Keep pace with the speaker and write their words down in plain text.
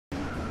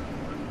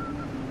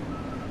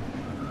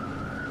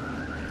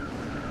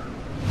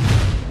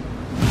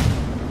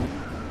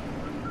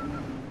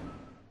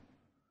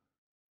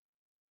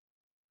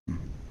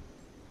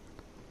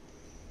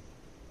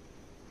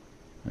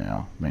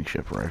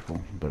makeshift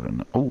rifle. Better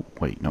than, oh,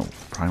 wait, no.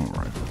 Primal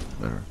rifle.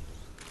 Better.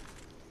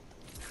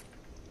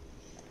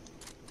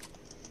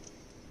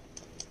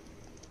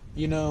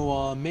 You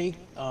know,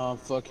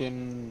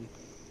 fucking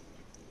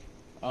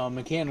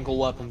mechanical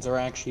weapons are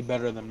actually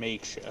better than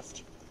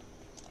makeshift.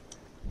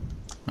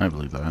 I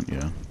believe that,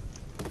 yeah.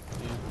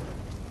 Yeah.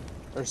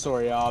 Or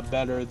sorry,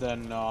 better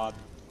than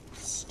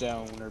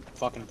stone or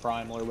fucking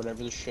primal or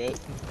whatever the shit.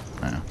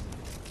 Yeah.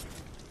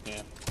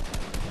 Yeah.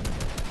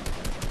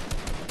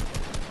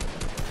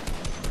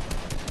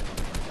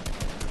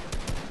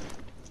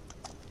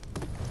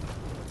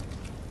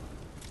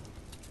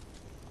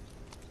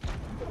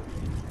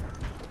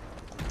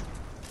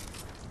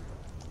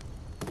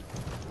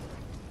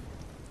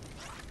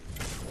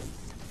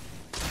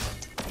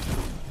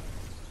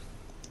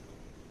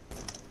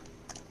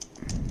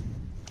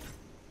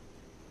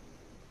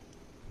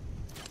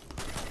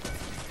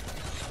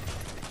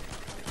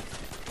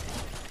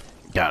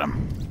 Got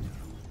him.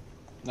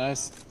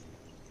 Nice.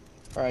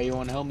 Alright, you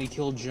want to help me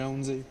kill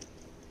Jonesy?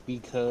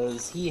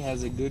 Because he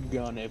has a good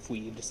gun if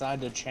we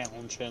decide to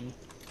challenge him.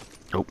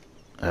 Oh.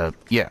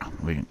 Yeah.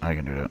 I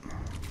can do that.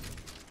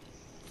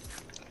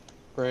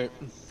 Great.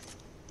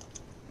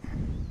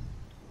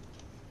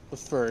 But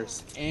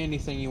first,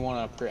 anything you want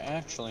to upgrade.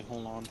 Actually,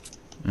 hold on.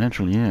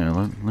 Actually, yeah,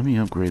 let me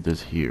upgrade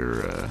this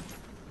here.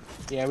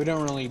 Yeah, we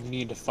don't really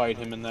need to fight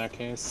him in that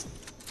case.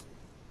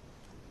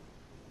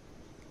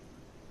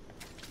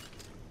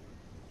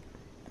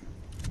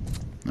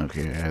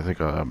 Okay, I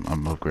think I'm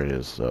upgraded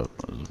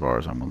as far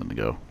as I'm willing to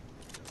go.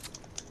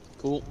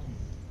 Cool.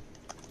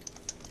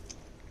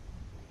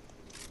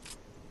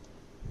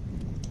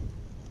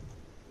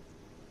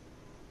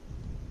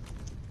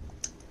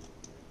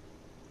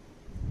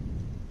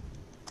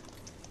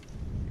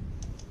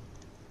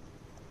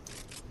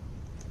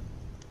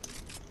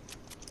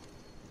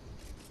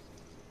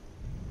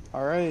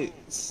 Alright,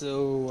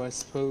 so I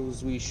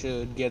suppose we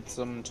should get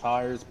some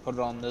tires, put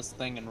it on this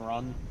thing, and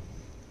run.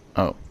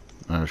 Oh,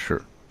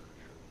 sure.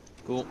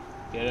 Cool.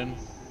 Get in.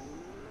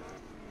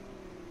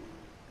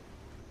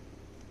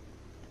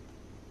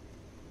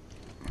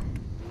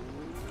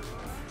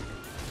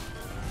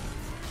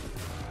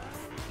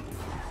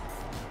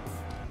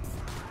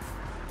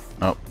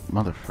 Oh,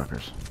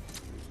 motherfuckers.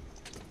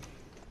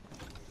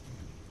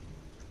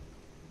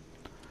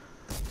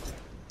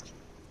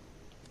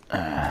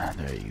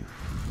 There you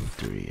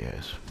dirty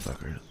ass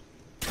fuckers.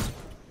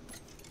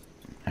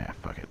 Ah,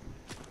 fuck it.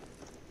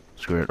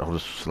 Screw it, I'll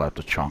just slap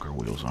the chonker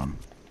wheels on.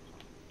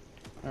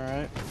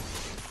 Alright.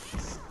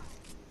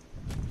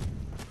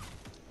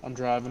 I'm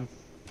driving.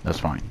 That's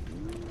fine.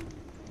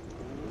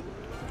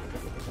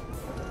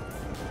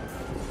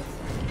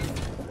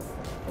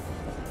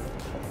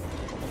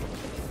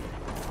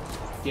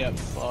 Get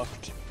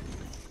fucked.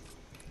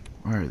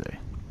 Where are they?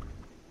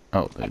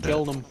 Oh, I they're dead.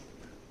 killed him.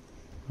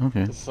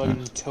 Okay, The fucking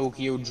nice.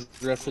 Tokyo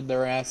drifted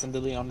their ass into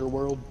the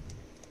underworld.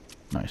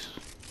 Nice.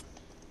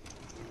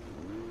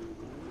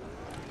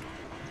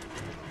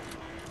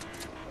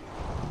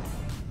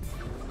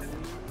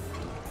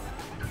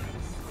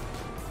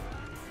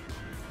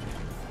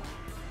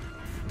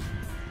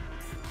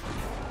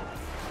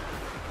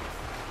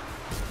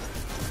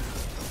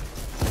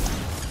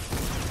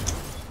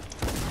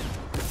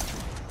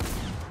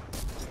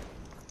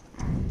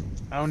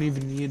 I don't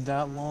even need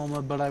that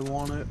llama, but I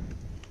want it.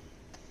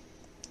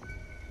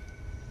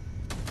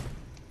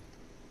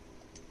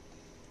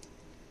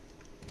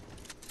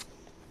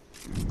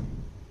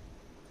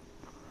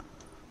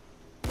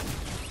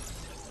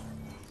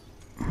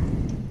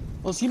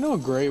 Well, you know a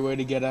great way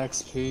to get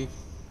XP?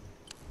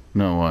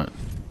 No, what?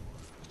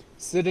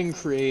 Sitting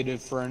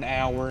creative for an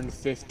hour and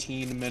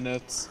 15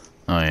 minutes.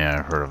 Oh yeah,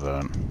 I've heard of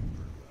that.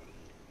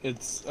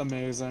 It's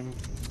amazing.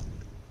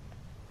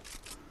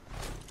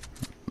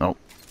 Nope.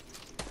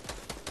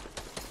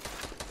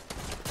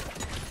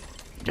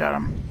 Got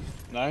him.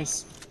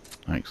 Nice.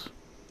 Thanks.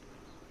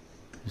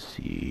 Let's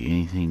see,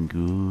 anything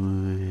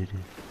good?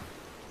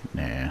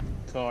 Nah.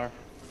 Car.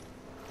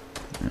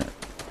 Yeah.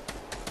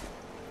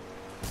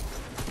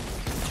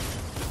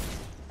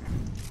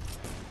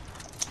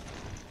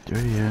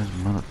 Dirty ass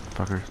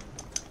motherfuckers.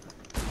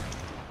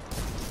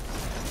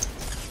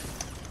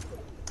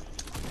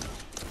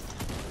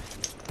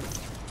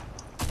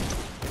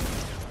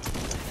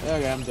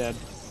 Okay, I'm dead.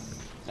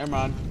 Never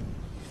mind.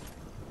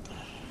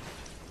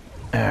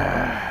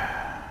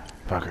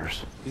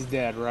 Fuckers. He's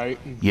dead, right?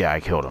 Yeah, I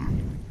killed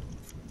him.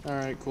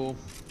 Alright, cool.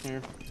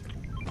 Here.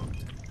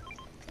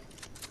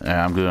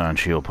 Yeah, I'm good on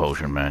shield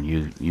potion, man.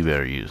 You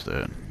better use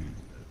that.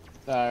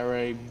 I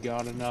already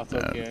got enough,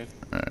 okay.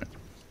 Alright.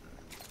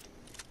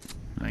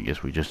 I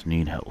guess we just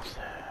need health.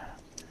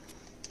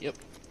 Yep.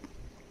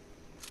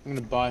 I'm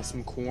gonna buy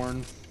some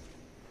corn.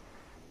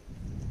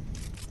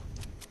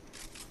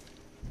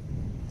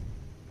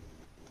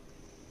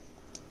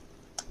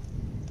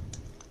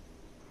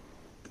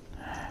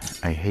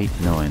 I hate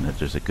knowing that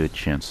there's a good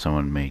chance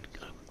someone made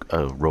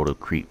a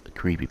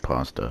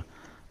creepypasta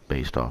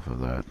based off of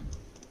that.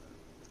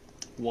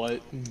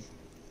 What?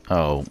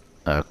 Oh,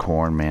 a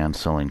corn man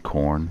selling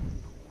corn.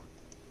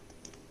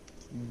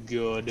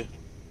 Good.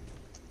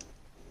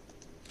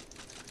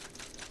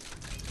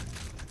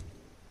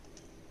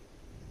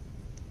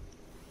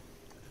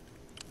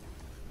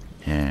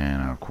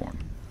 And our corn.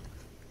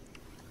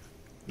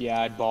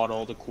 Yeah, I bought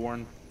all the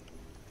corn.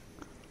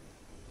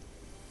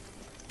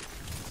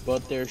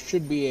 But there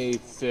should be a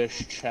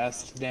fish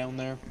chest down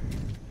there.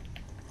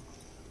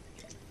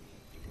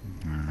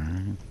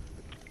 Alright.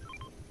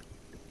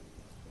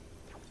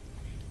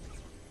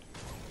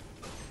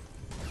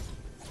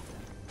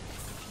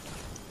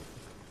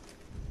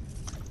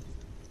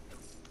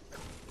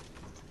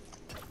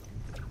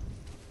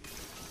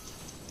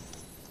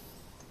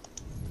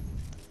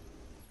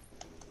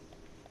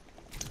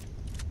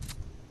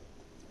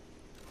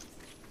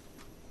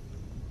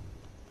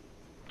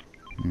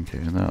 Okay,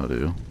 that'll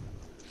do.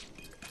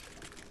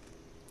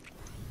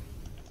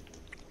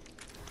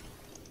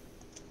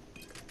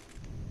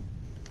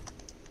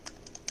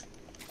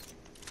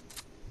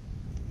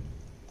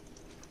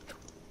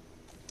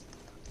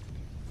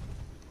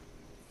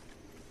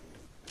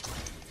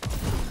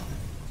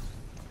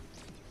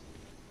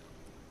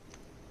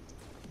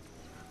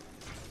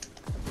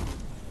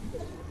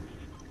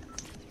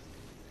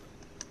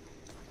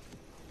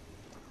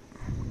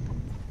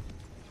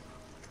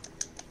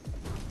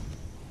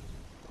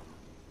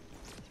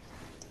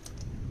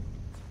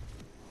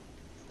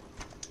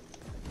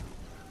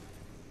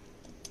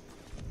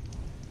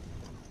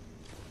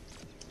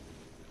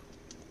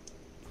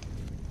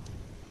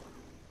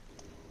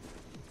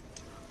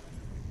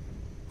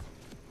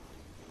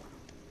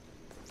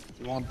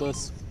 You want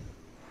this?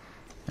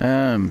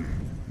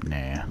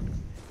 Nah.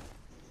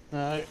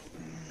 Alright.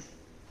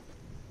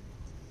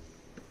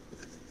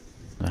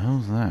 The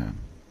hell's that?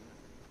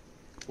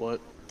 What?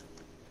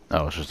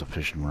 Oh, it's just a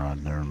fishing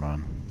rod. Never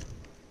mind.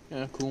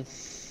 Yeah, cool.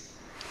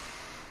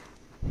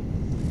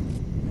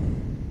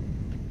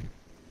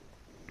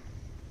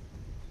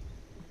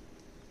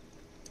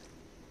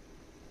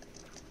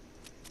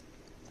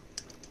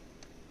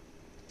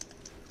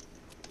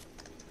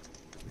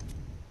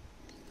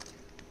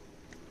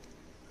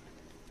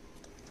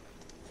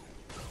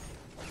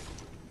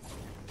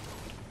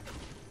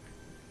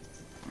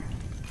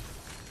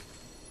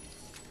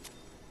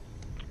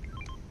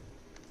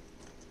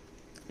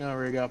 I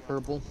already got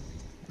purple.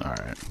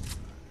 Alright.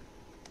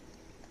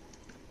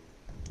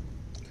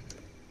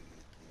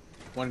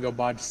 Want to go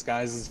buy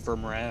disguises for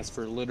Morass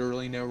for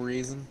literally no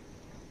reason?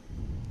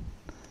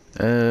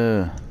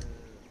 Wait.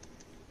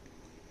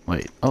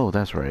 Oh,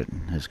 that's right.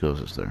 His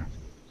ghost is there.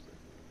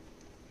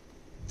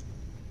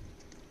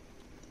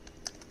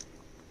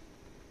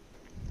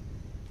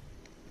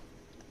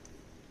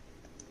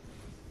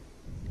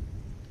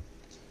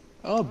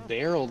 Oh,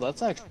 barrel.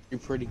 That's actually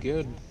pretty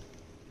good.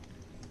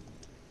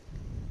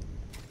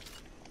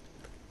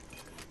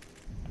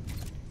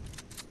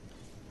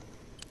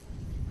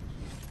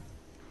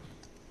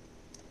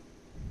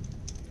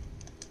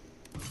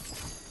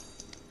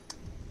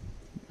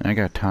 I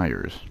got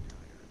tires.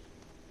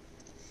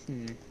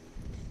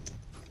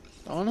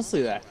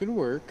 Honestly, that could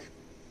work.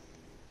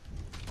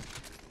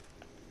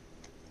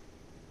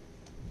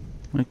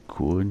 It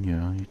could,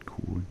 yeah, it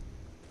could.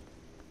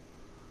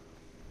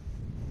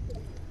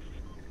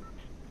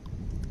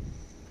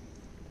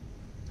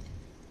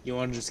 You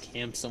want to just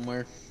camp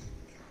somewhere?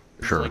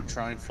 Just, Sure. like,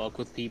 try and fuck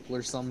with people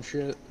or some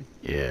shit?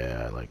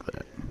 Yeah, I like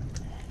that.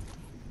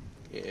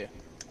 Yeah.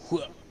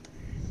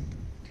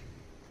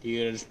 You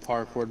gotta just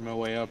parkour my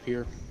way up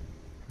here.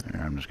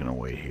 I'm just gonna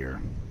wait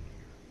here.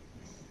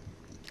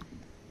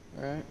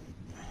 Alright.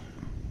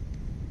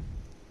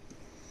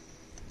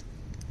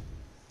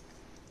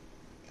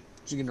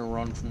 Just gonna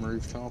run from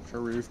rooftop to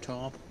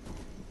rooftop.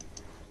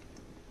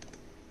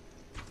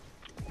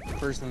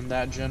 First in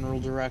that general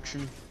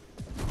direction.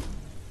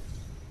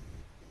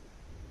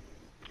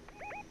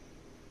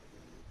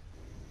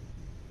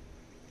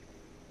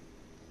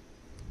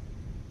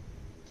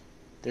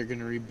 They're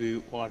gonna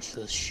reboot. Watch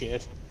this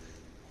shit.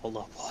 Hold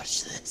up,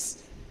 watch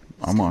this.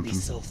 I'm gonna be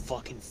watching. so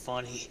fucking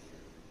funny.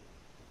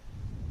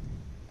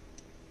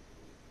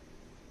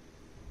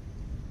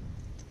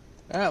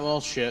 Ah,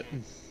 well, shit.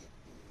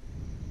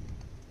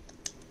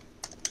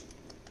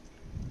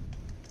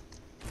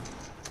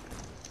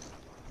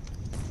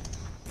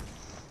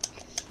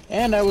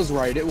 And I was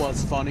right, it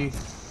was funny.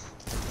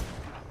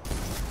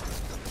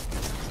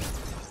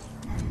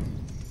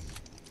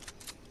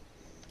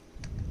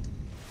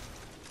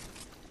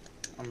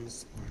 I'm the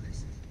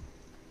smartest.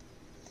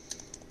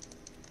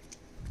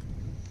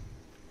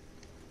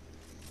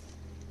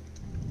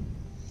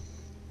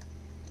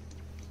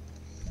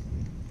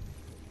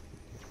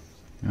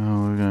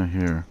 Oh, what we got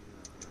here?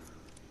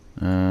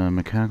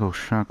 Mechanical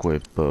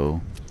shockwave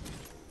bow.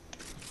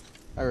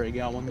 I already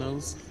got one of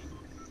those.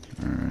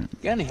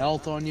 Alright. Got any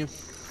health on you?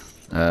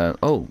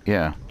 Oh,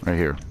 yeah, right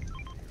here.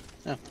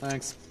 Yeah,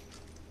 thanks.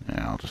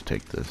 Yeah, I'll just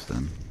take this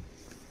then.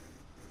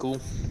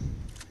 Cool.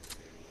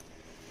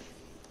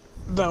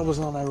 That was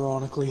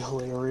unironically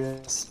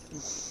hilarious.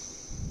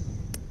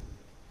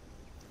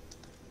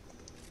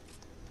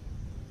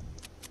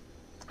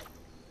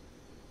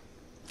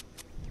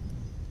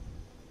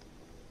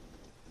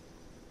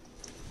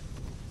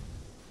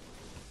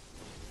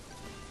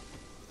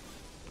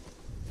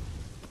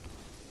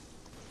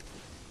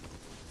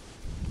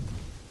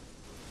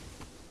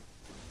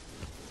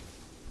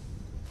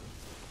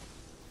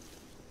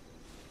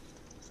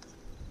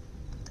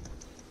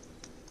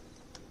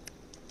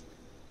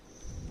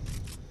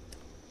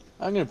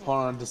 I'm gonna put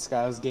on a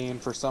disguise game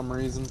for some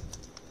reason.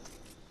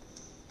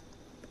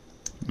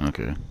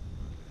 Okay.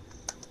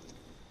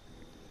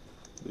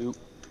 Oop.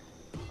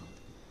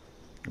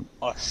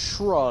 A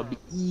shrub,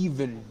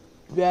 even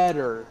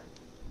better.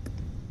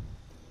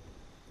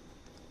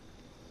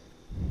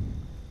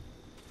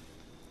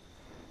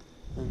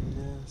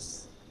 And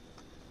this.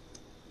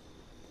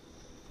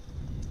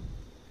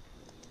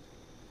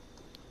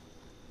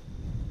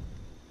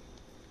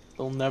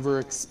 They'll never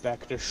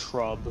expect a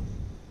shrub.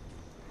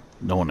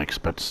 No one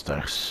expects the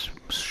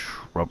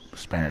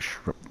Spanish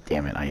shrub.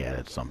 Damn it, I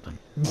added something.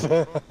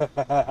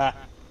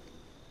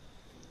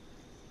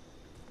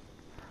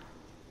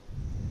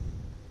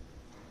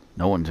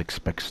 No one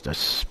expects the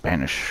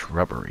Spanish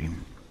shrubbery.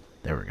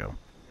 There we go.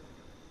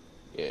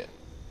 Yeah.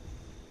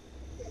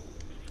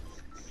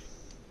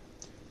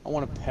 I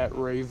want a pet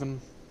raven.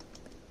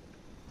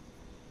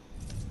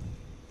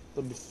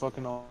 That'd be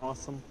fucking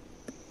awesome.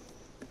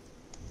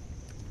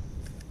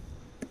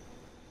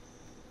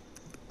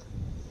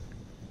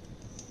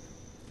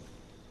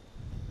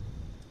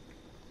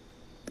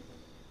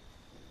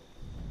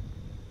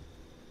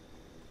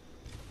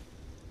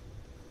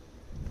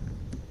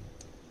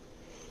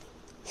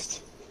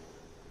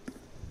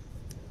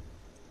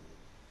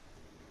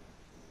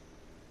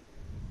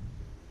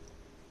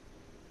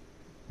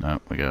 No,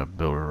 we got a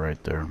builder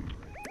right there.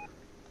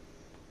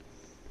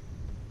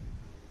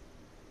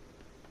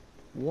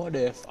 What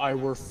if I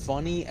were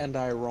funny and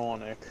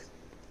ironic?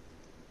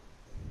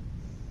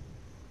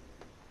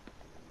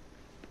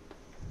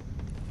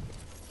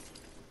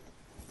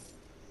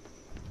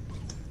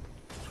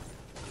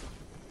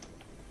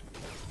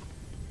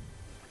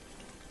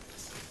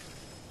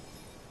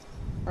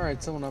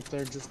 Alright, someone up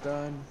there just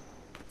died.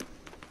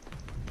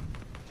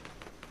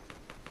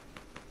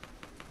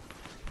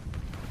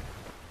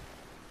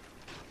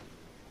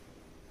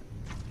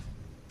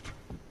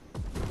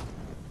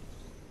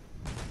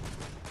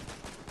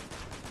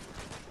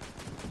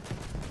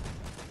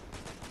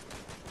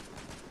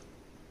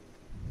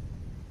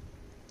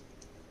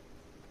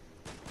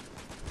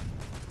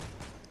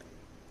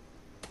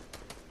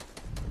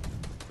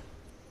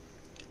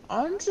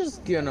 I'm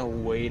just gonna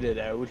wait it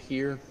out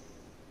here.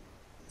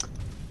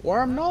 Or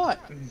I'm not.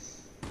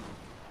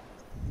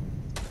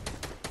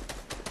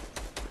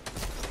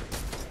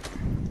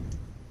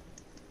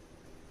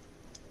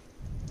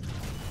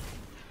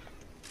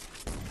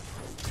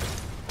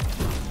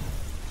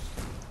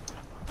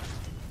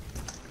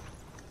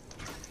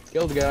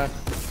 Killed the guy.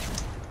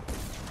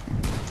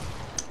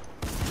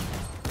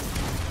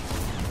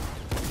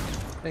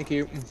 Thank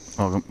you.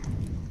 Welcome.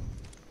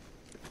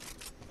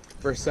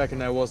 For a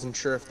second, I wasn't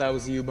sure if that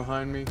was you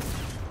behind me.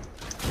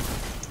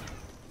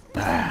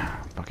 Ah,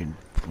 fucking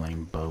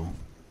flame bow.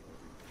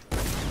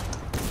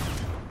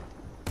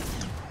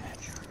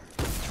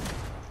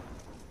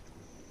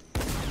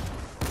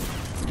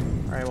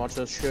 Alright, watch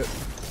this shit.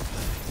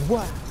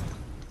 What?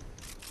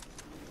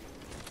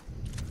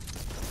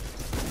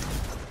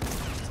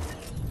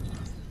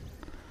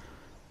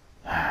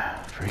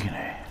 Freaking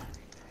A.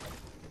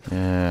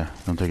 Yeah,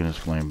 I'm taking this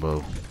flame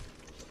bow.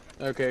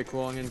 Okay,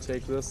 cool. I'm gonna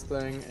take this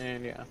thing,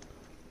 and yeah.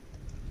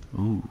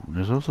 Ooh,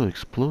 there's also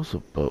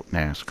explosive bow.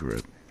 Nah, screw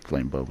it.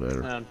 Flame bow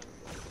better. And,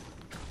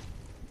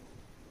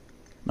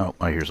 Oh,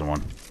 I hear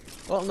someone.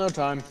 well, no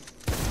time.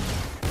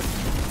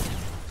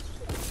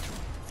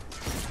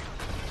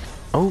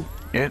 Oh,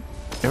 yeah,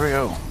 there we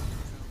go.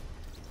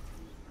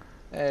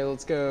 Hey,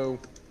 let's go.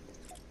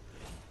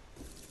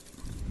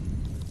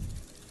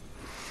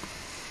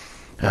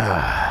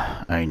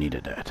 Ah, I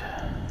needed that.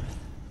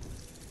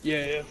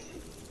 Yeah.